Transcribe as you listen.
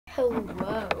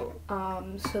Hello.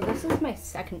 So this is my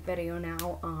second video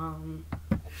now.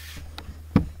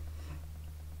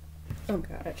 Oh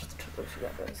god, I just totally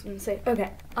forgot what I was gonna say.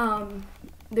 Okay.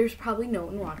 There's probably no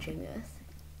one watching this.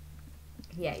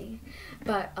 Yay.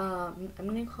 But, I'm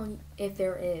gonna call you, if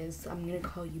there is, I'm gonna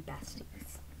call you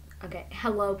besties. Okay.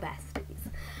 Hello, besties.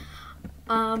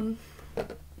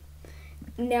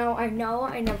 Now, I know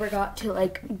I never got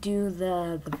to, do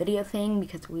the video thing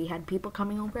because we had people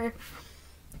coming over.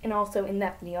 And also, in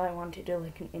that video, I wanted to do,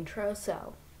 an intro,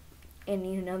 so...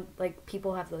 And,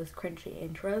 people have those cringy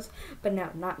intros. But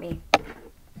no, not me.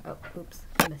 Oh, oops.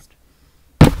 I missed.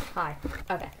 Hi.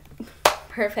 Okay.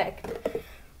 Perfect.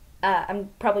 I'm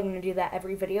probably going to do that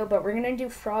every video, but we're going to do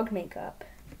frog makeup.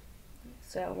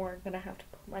 So, we're going to have to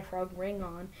put my frog ring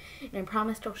on. And I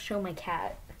promised I'll show my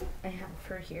cat. I have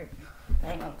her here,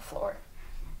 laying on the floor.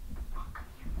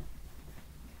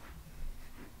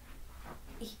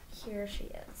 Here she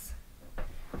is.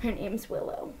 Her name's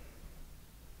Willow.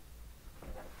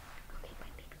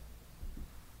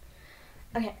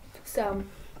 Okay, so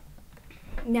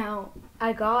now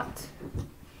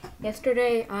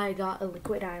yesterday I got a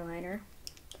liquid eyeliner,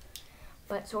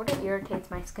 but it sort of irritates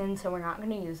my skin, so we're not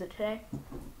going to use it today.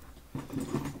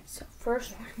 So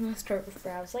first we're going to start with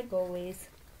brows like always.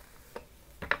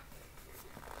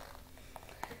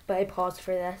 But I paused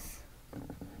for this.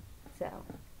 So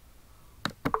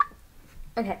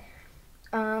okay.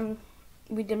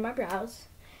 We did my brows.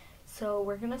 So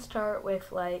we're gonna start with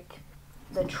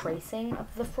the tracing of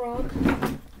the frog.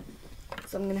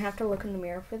 So I'm gonna have to look in the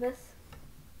mirror for this.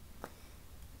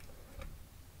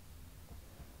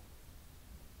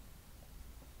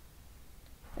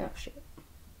 Oh shit.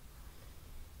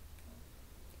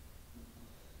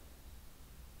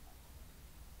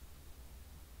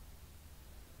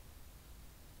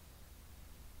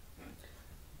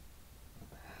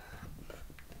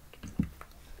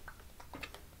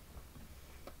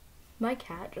 My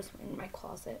cat just went in my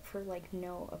closet for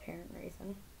no apparent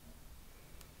reason.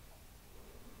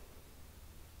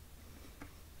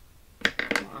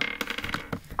 Come on.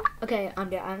 Okay,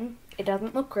 I'm done. It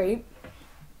doesn't look great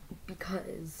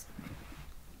because,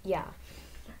 yeah.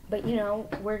 But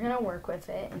we're gonna work with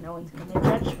it and no one's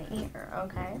gonna judge me here,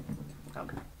 okay?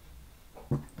 Okay.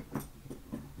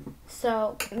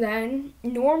 So then,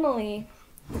 normally,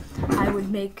 I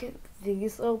would make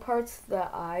these little parts, the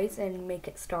eyes, and make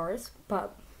it stars,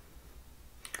 but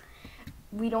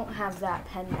we don't have that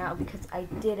pen now because I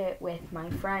did it with my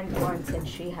friend once and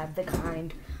she had the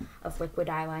kind of liquid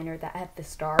eyeliner that had the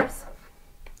stars,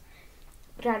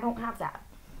 but I don't have that.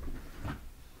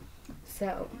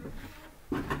 So,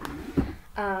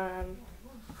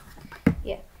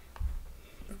 yeah.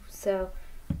 So,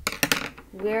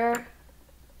 we're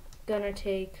gonna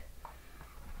take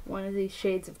one of these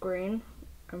shades of green.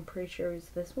 I'm pretty sure it's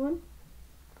this one.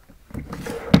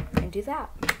 And do that.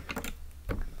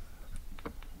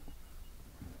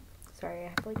 Sorry, I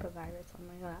have a virus on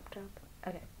my laptop.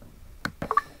 Okay.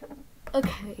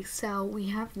 Okay, so we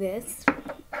have this.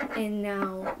 And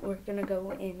now we're gonna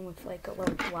go in with a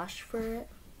little blush for it.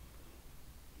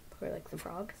 For the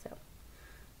frog. So I'm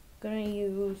gonna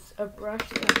use a brush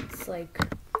that's a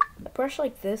brush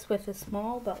like this with a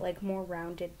small but more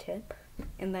rounded tip.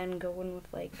 And then go in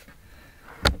with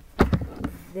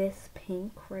this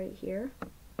pink right here,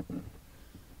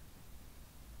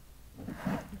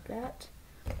 like that.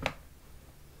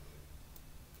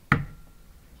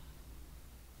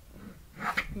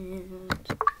 And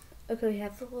okay, we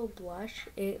have the little blush.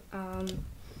 It's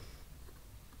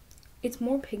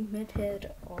more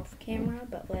pigmented off camera,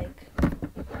 but I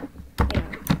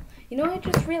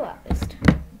just realized,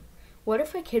 what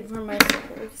if a kid from my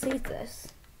school sees this?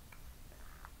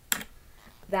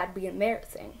 That'd be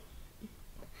embarrassing.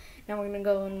 Now we're going to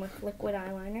go in with liquid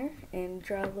eyeliner and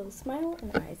draw a little smile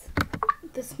and eyes.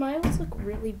 The smiles look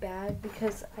really bad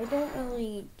because I don't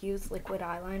really use liquid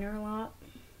eyeliner a lot.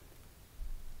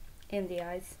 And the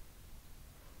eyes.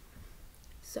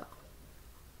 So.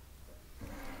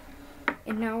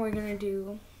 And now we're going to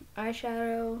do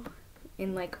eyeshadow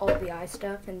and all the eye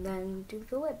stuff and then do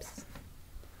the lips.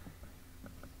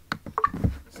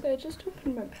 So I just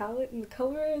opened my palette and the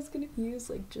color I was going to use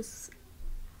is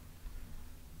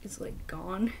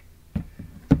gone.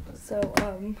 So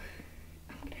I'm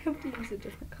gonna have to use a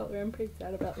different color. I'm pretty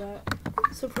sad about that.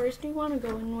 So first you want to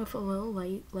go in with a little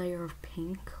light layer of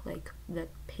pink, the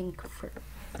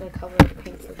color of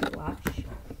pink for the blush.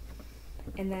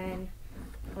 And then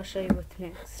I'll show you what's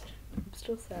next. I'm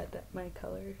still sad that my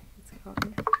color is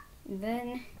gone. And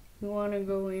then you want to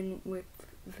go in with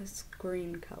this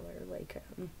green color,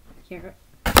 here.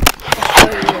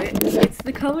 I'll show you it. It's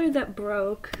the color that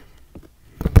broke.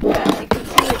 You can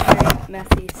see it's very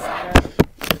messy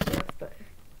setup, but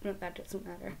no, that doesn't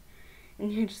matter.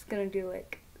 And you're just gonna do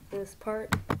like this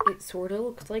part. It sort of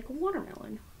looks like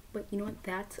watermelon, but you know what?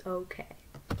 That's okay.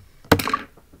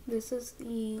 This is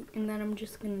and then I'm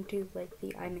just gonna do like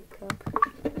the eye makeup.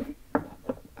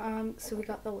 So we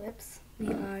got the lips,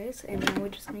 the eyes, and now we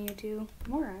just need to do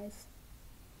more eyes.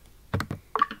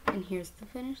 And here's the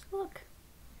finished look.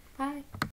 Bye.